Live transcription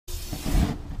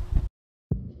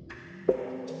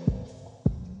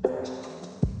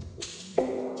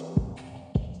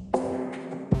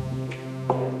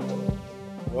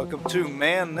welcome to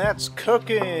Man That's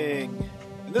Cooking.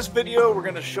 In this video we're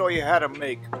going to show you how to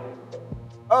make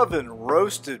oven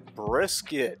roasted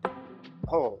brisket.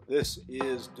 Oh, this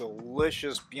is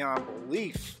delicious beyond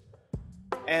belief,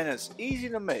 and it's easy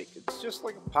to make. It's just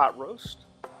like a pot roast.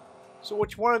 So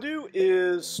what you want to do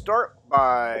is start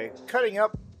by cutting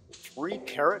up 3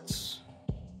 carrots,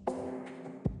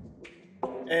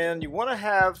 and you want to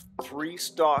have 3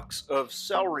 stalks of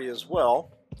celery as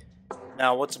well.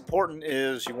 Now what's important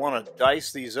is you want to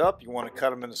dice these up. You want to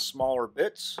cut them into smaller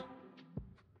bits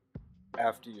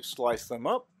after you slice them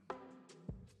up.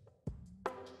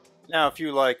 Now if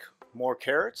you like more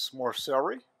carrots, more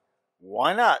celery,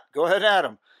 why not? Go ahead and add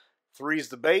them. 3 is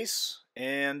the base,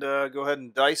 and go ahead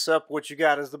and dice up what you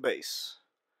got as the base.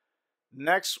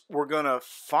 Next we're going to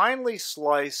finely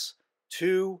slice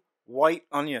 2 white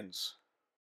onions.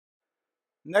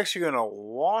 Next you're going to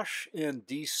wash and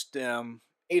destem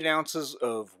 8 ounces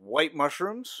of white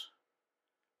mushrooms,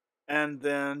 and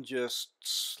then just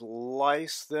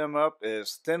slice them up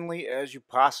as thinly as you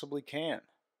possibly can.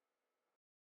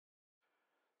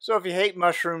 So if you hate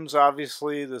mushrooms,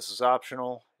 obviously this is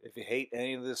optional. If you hate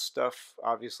any of this stuff,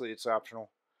 obviously it's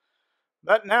optional.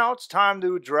 But now it's time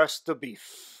to address the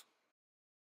beef.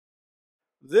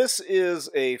 This is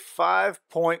a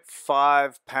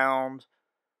 5.5 pound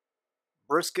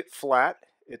brisket flat.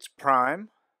 It's prime.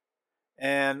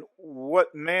 And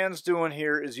what Man's doing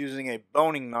here is using a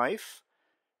boning knife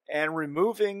and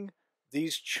removing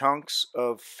these chunks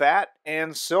of fat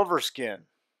and silver skin.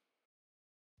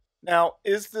 Now,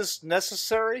 is this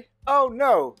necessary? Oh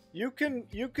no, you can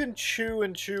chew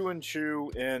and chew and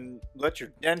chew and let your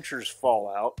dentures fall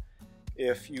out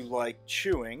if you like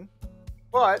chewing.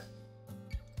 But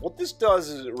what this does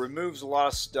is it removes a lot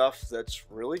of stuff that's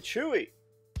really chewy.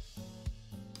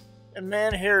 And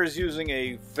Man here is using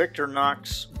a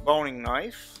Victorinox boning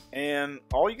knife, and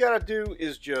all you gotta do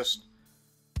is just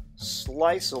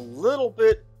slice a little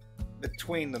bit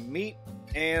between the meat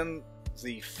and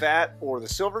the fat or the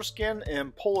silver skin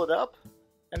and pull it up,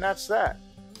 and that's that.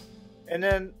 And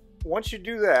then once you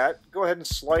do that, go ahead and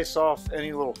slice off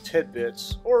any little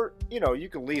tidbits, or you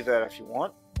can leave that if you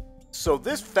want. So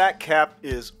this fat cap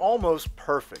is almost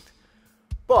perfect,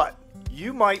 but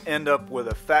you might end up with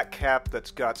a fat cap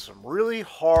that's got some really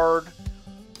hard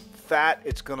fat.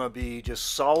 It's gonna be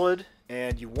just solid,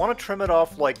 and you want to trim it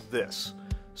off like this.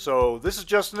 So this is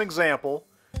just an example.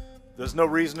 There's no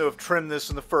reason to have trimmed this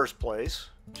in the first place.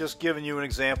 Just giving you an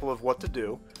example of what to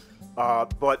do.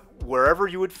 But wherever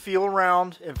you would feel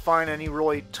around and find any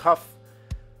really tough,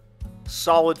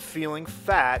 solid feeling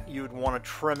fat, you'd want to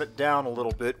trim it down a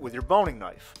little bit with your boning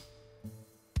knife.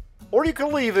 Or you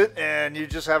can leave it and you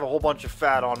just have a whole bunch of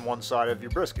fat on one side of your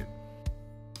brisket.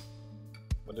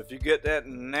 But if you get that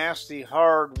nasty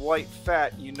hard white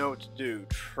fat, you know what to do.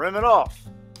 Trim it off.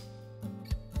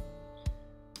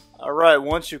 Alright,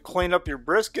 once you clean up your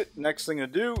brisket, next thing to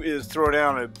do is throw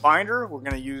down a binder. We're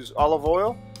going to use olive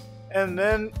oil. And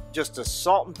then just a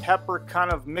salt and pepper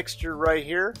kind of mixture right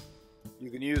here. You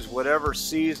can use whatever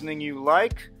seasoning you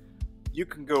like. You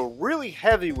can go really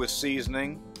heavy with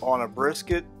seasoning on a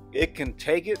brisket. It can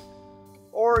take it,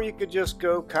 or you could just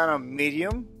go kind of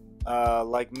medium,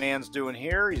 like Man's doing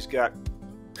here. He's got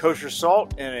kosher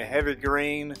salt and a heavy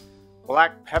grain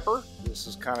black pepper. This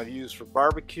is kind of used for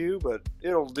barbecue, but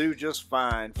it'll do just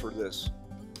fine for this.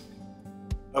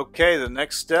 Okay, the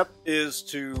next step is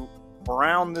to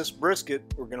brown this brisket.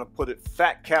 We're going to put it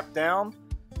fat cap down,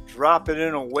 drop it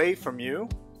in away from you,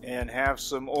 and have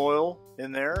some oil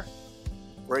in there.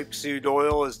 Grapeseed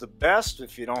oil is the best.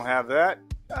 If you don't have that,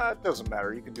 it doesn't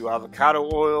matter. You can do avocado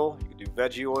oil, you can do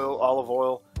veggie oil, olive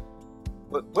oil.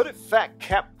 But put it fat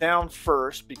cap down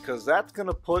first, because that's going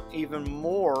to put even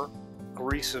more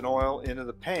grease and oil into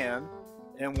the pan.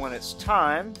 And when it's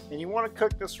time, and you want to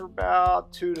cook this for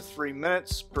about 2 to 3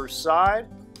 minutes per side,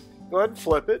 go ahead and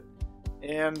flip it.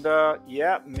 And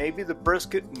yeah, maybe the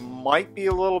brisket might be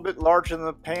a little bit larger than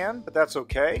the pan, but that's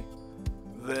okay.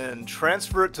 Then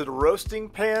transfer it to the roasting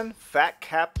pan, fat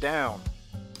cap down.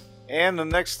 And the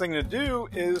next thing to do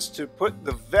is to put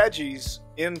the veggies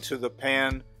into the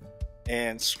pan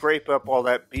and scrape up all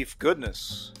that beef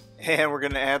goodness. And we're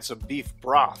going to add some beef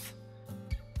broth.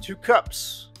 2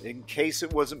 cups, in case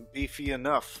it wasn't beefy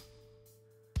enough.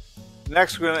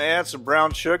 Next we're going to add some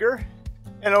brown sugar.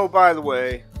 And oh, by the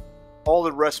way, all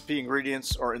the recipe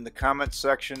ingredients are in the comments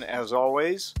section as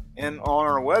always, and on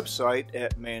our website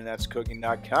at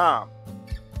manthat'scooking.com.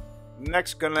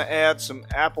 Next, going to add some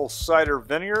apple cider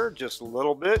vinegar, just a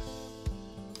little bit.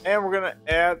 And we're going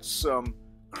to add some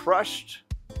crushed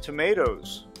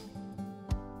tomatoes.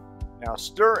 Now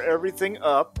stir everything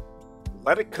up,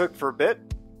 let it cook for a bit,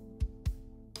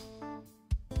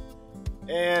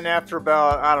 And after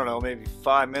about, I don't know, maybe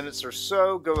 5 minutes or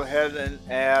so, go ahead and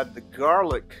add the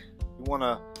garlic. You want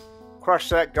to crush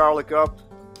that garlic up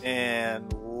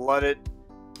and let it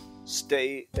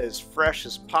stay as fresh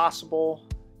as possible.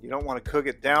 You don't want to cook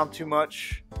it down too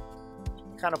much.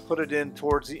 Kind of put it in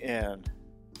towards the end.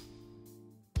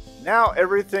 Now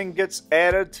everything gets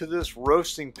added to this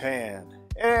roasting pan,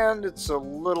 and it's a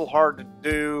little hard to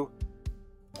do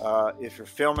if you're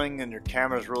filming and your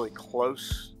camera is really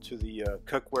close to the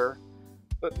cookware,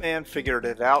 but man, figured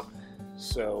it out.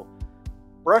 So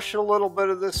brush a little bit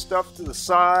of this stuff to the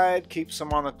side, keep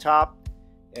some on the top,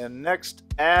 and next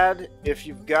add, if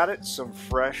you've got it, some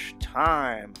fresh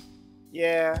thyme.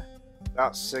 Yeah,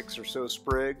 about 6 or so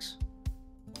sprigs.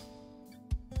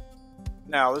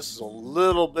 Now this is a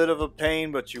little bit of a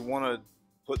pain, but you want to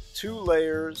put 2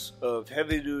 layers of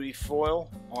heavy-duty foil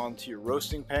onto your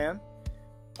roasting pan.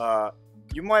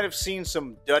 You might have seen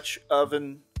some Dutch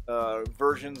oven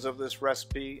versions of this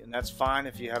recipe, and that's fine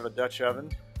if you have a Dutch oven.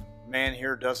 Man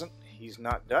here doesn't. He's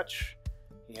not Dutch.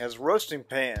 He has a roasting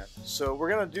pan. So we're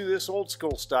going to do this old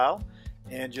school style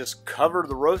and just cover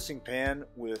the roasting pan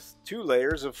with 2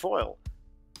 layers of foil.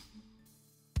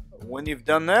 When you've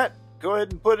done that, go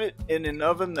ahead and put it in an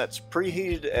oven that's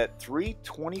preheated at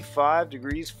 325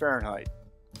 degrees Fahrenheit.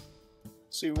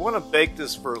 So you want to bake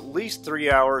this for at least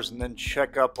 3 hours and then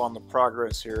check up on the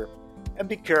progress here. And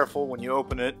be careful when you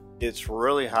open it, it's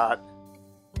really hot.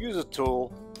 Use a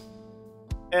tool.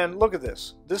 And look at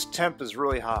this. This temp is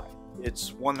really high.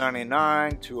 It's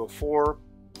 199, 204.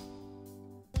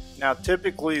 Now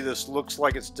typically this looks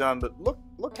like it's done, but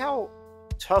look how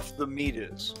tough the meat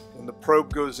is when the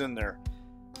probe goes in there.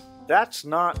 That's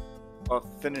not a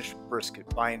finished brisket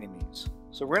by any means.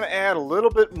 So we're going to add a little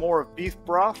bit more of beef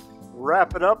broth,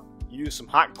 wrap it up, use some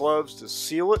hot gloves to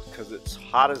seal it because it's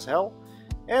hot as hell,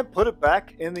 and put it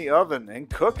back in the oven and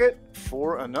cook it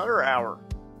for another hour.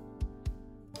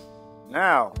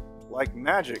 Now, like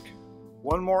magic,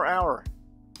 1 more hour.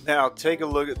 Now take a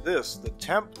look at this. The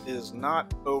temp is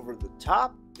not over the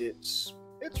top. It's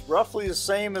roughly the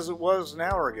same as it was an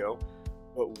hour ago.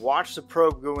 But watch the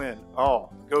probe go in. Oh,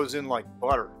 it goes in like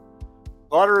butter.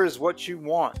 Butter is what you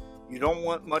want. You don't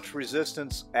want much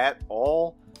resistance at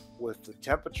all with the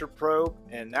temperature probe,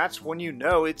 and that's when you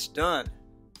know it's done.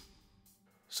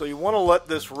 So you want to let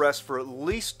this rest for at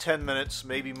least 10 minutes,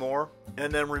 maybe more,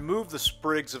 and then remove the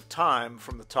sprigs of thyme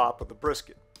from the top of the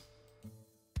brisket.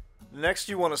 Next,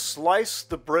 you want to slice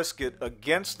the brisket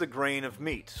against the grain of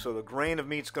meat. So the grain of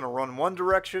meat's going to run one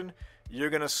direction. You're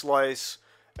going to slice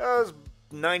as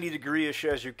 90 degree-ish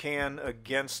as you can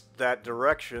against that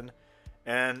direction,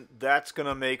 and that's going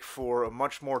to make for a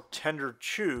much more tender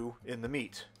chew in the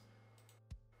meat.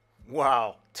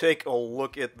 Wow, take a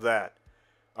look at that.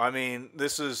 I mean,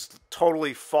 this is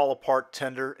totally fall apart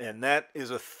tender, and that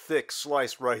is a thick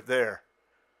slice right there.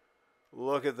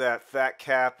 Look at that fat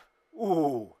cap.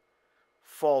 Ooh,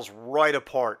 falls right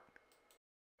apart.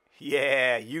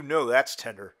 Yeah, you know that's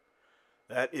tender.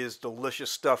 That is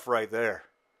delicious stuff right there.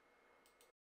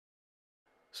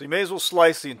 So you may as well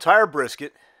slice the entire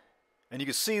brisket, and you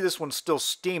can see this one's still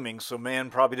steaming, so man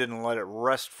probably didn't let it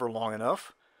rest for long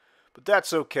enough. But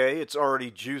that's okay, it's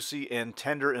already juicy and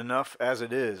tender enough as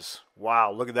it is.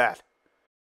 Wow, look at that.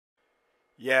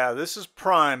 Yeah, this is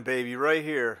prime, baby, right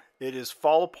here. It is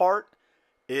fall apart,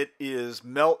 it is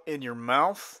melt in your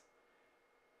mouth,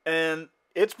 and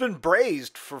it's been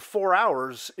braised for 4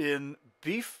 hours in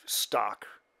beef stock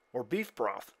or beef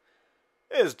broth.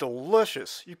 It is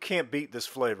delicious. You can't beat this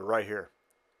flavor right here.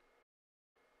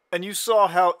 And you saw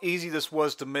how easy this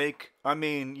was to make. I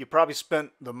mean, you probably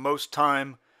spent the most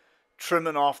time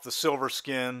trimming off the silver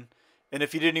skin. And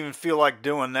if you didn't even feel like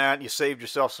doing that, you saved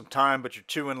yourself some time, but you're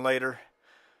chewing later.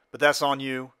 But that's on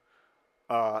you.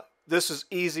 This is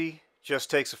easy.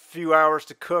 Just takes a few hours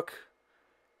to cook.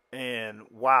 And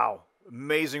wow,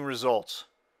 amazing results.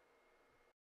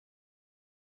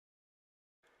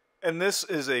 And this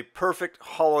is a perfect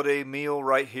holiday meal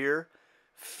right here.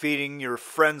 Feeding your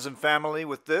friends and family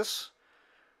with this.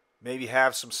 Maybe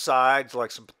have some sides like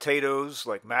some potatoes,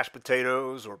 like mashed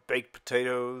potatoes or baked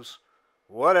potatoes.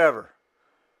 Whatever.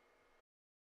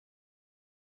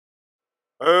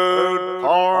 Old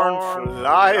Barn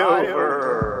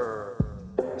Flyover.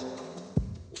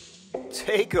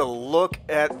 Take a look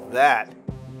at that.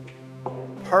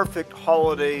 Perfect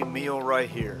holiday meal right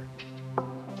here.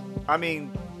 I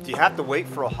mean, do you have to wait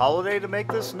for a holiday to make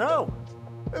this? No.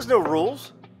 There's no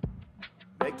rules.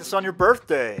 Make this on your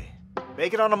birthday.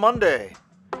 Make it on a Monday.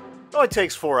 It only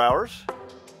takes 4 hours.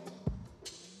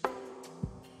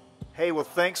 Hey, well,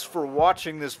 thanks for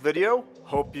watching this video.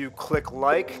 Hope you click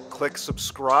like, click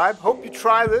subscribe. Hope you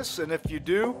try this, and if you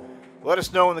do, let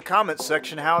us know in the comments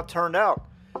section how it turned out.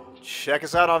 Check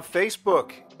us out on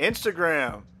Facebook,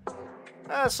 Instagram,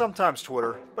 sometimes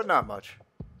Twitter, but not much.